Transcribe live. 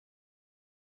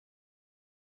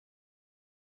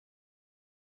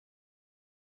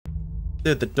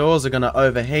Dude, the doors are gonna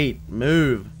overheat.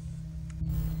 Move.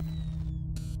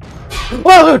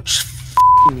 Whoa!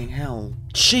 F***ing hell.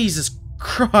 Jesus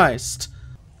Christ.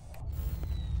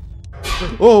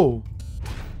 Oh.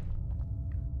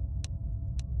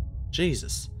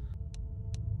 Jesus.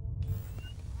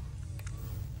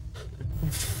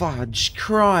 Fudge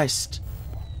Christ.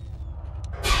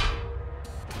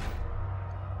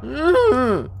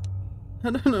 I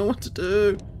don't know what to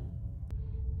do.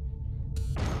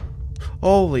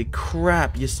 Holy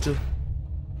crap, you're still...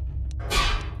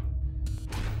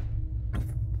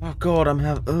 Oh god, I'm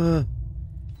having...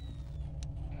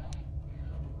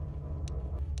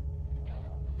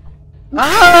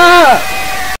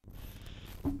 Ah!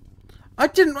 I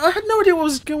had no idea what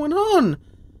was going on.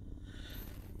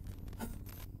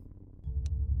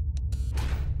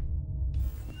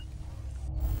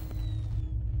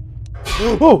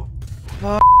 Oh!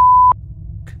 Fuck.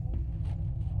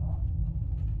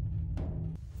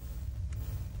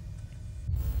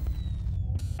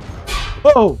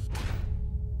 Oh!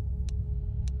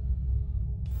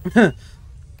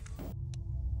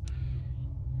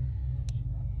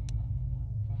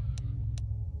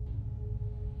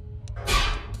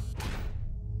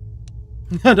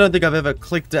 I don't think I've ever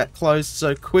clicked that close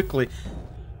so quickly.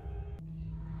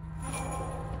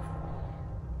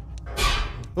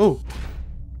 Oh.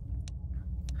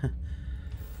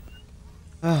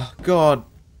 Oh, God.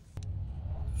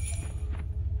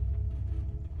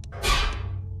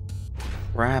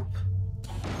 Crap.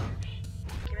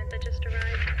 That just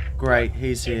arrived. Great,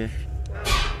 he's here. Well,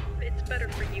 it's better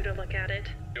for you to look at it.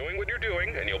 Doing what you're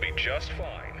doing, and you'll be just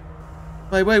fine.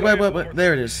 Wait.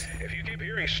 There it is. If you keep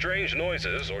hearing strange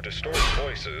noises or distorted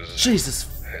voices...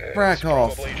 Jesus, frack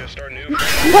off. Probably just our new...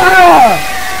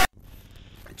 Ah!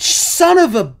 Son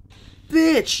of a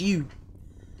bitch, you...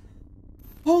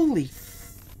 Holy...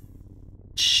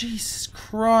 Jesus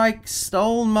Christ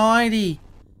almighty.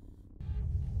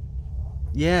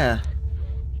 Yeah.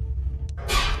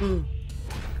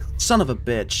 Son of a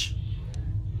bitch.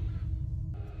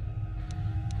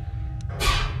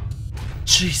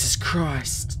 Jesus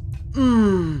Christ.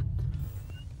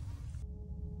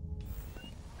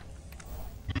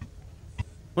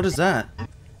 What is that?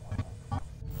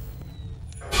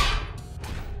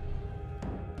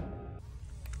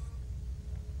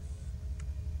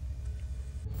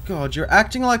 God, you're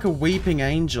acting like a weeping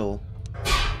angel.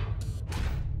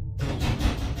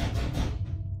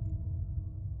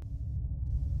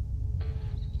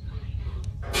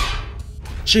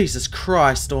 Jesus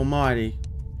Christ almighty.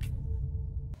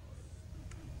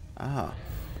 Ah.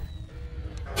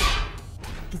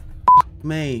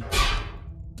 Me.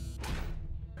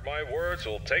 My words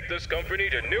will take this company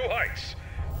to new heights.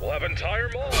 We'll have entire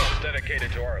malls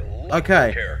dedicated to our lovely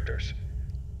characters.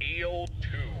 Eel 2,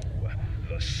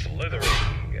 the Slithering.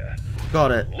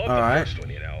 Got it. Love alright. The first one,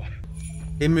 you know.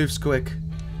 He moves quick.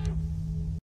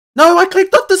 No, I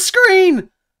clicked off the screen!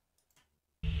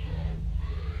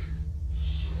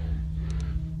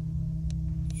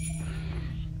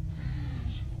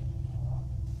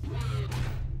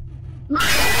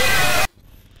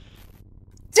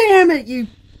 Damn it, you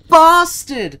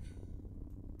bastard!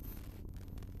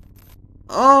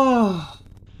 Oh.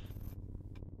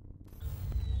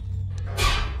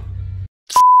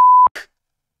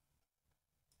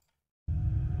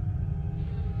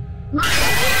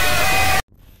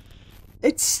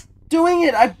 It's doing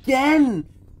it again!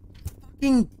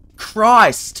 Fucking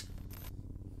Christ!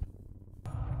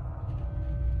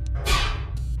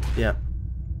 Yep.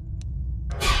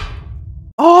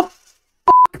 Oh,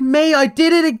 fuck me! I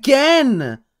did it again!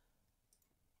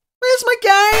 Where's my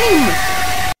game?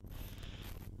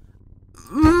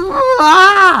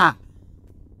 Ah!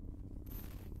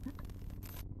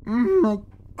 Oh my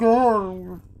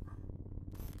god.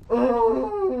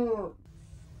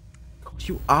 God,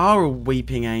 you are a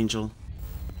weeping angel.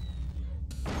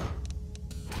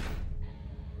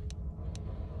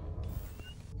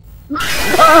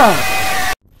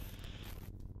 Ah!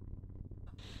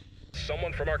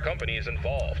 Someone from our company is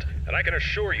involved, and I can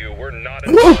assure you we're not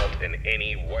involved in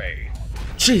any way.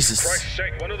 Jesus. For Christ's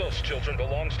sake, one of those children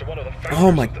belongs to one of the founders.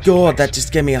 Oh my of this god, place. that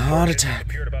just gave me a heart attack.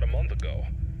 Appeared about a month ago.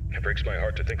 It breaks my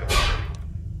heart to think about it.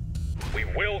 We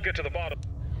will get to the bottom.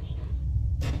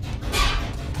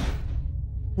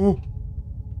 Oh.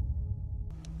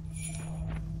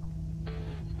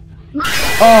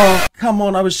 Oh, come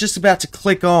on, I was just about to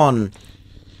click on.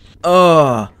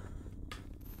 Ugh.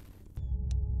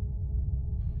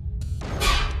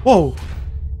 Whoa.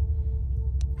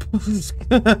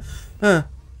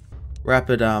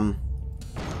 Rapid,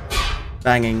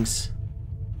 bangings.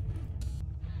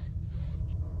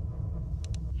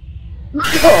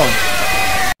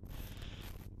 Oh.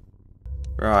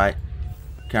 Right.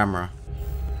 Camera.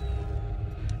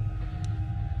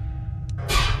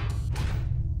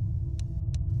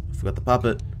 Forgot the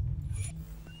puppet.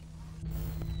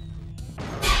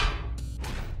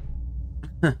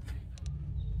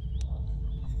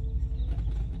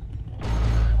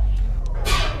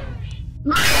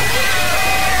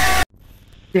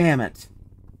 Damn it.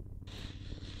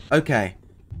 Okay.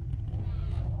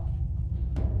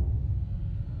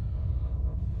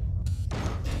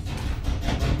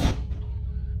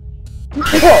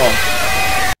 Whoa.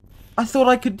 I thought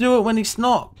I could do it when he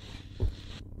knocked.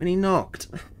 When he knocked.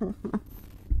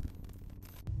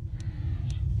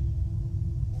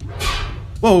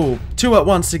 Whoa, 2 at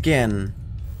once again.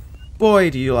 Boy,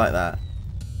 do you like that.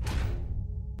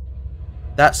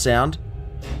 That sound.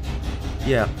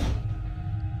 Yeah.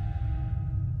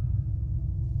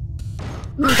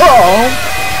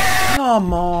 Oh!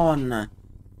 Come on!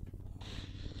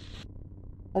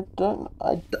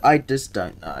 I just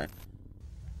don't know.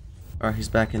 Alright, he's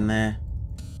back in there.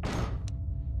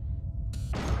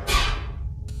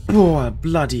 Oh,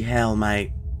 bloody hell,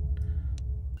 mate.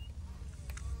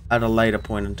 At a later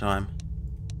point in time.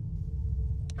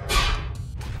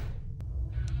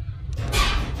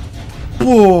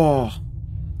 Whoa!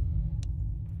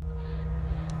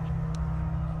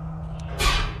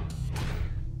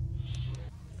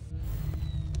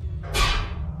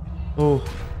 Oh.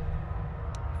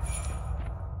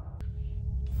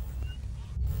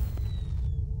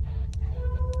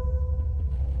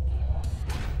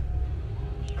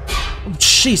 Oh,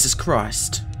 Jesus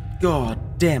Christ.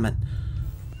 God damn it.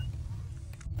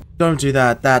 Don't do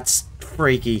that. That's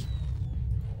freaky.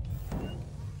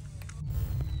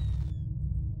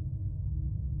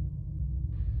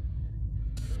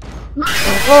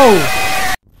 Oh!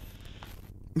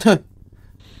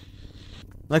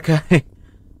 Okay.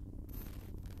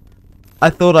 I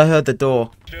thought I heard the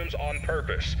door. Costumes on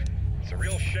purpose. It's a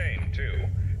real shame, too.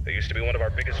 They used to be one of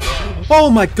our biggest draws. Oh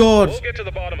my god! We'll get to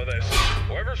the bottom of this.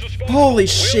 Whoever's responsible Holy will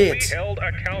shit. be held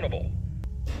accountable.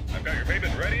 I've got your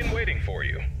payment ready and waiting for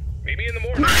you. Meet me in the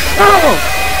morning.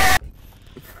 Oh!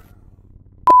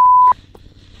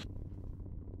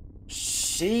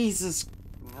 Jesus.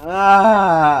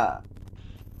 Ah.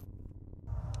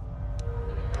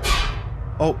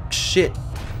 Oh shit.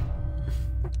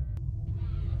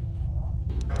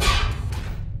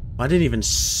 I didn't even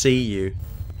see you.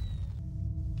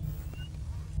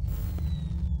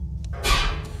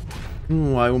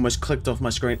 Ooh, I almost clicked off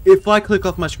my screen. If I click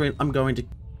off my screen, I'm going to...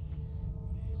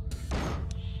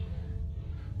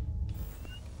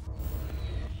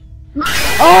 Oh,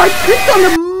 I clicked on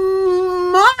the...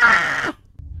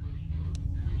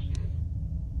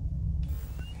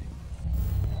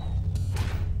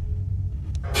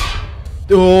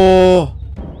 Oh!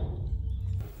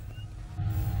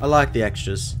 I like the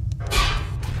extras.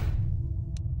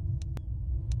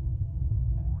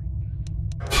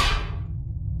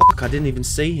 Fuck, I didn't even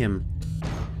see him.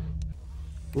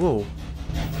 Whoa.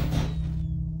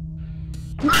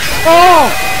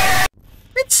 Oh!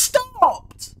 It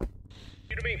stopped!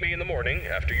 You to meet me in the morning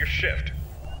after your shift.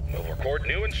 We'll record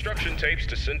new instruction tapes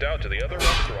to send out to the other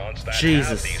restaurants that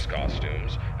have these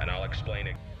costumes, and I'll explain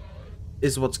it.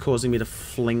 Is what's causing me to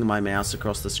fling my mouse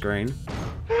across the screen.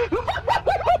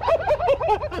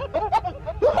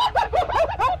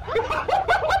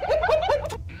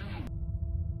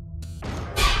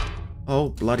 Oh,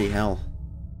 bloody hell.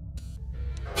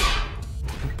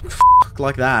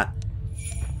 Like that.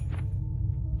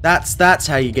 That's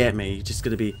how you get me. You're just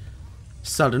gonna be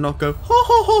sudden, not go, ho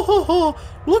ho ho ho ho,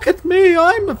 look at me,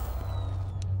 I'm a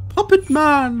puppet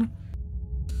man.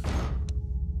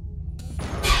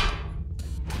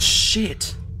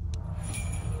 Shit.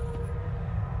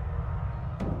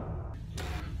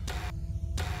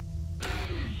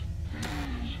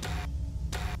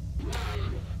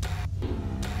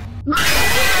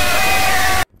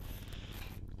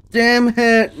 Damn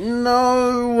it,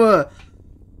 no!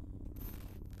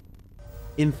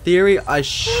 In theory, I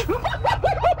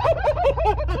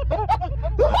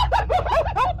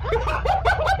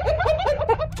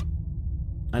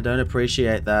don't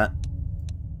appreciate that.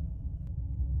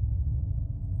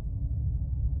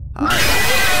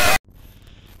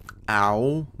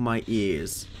 Ow, my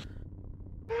ears.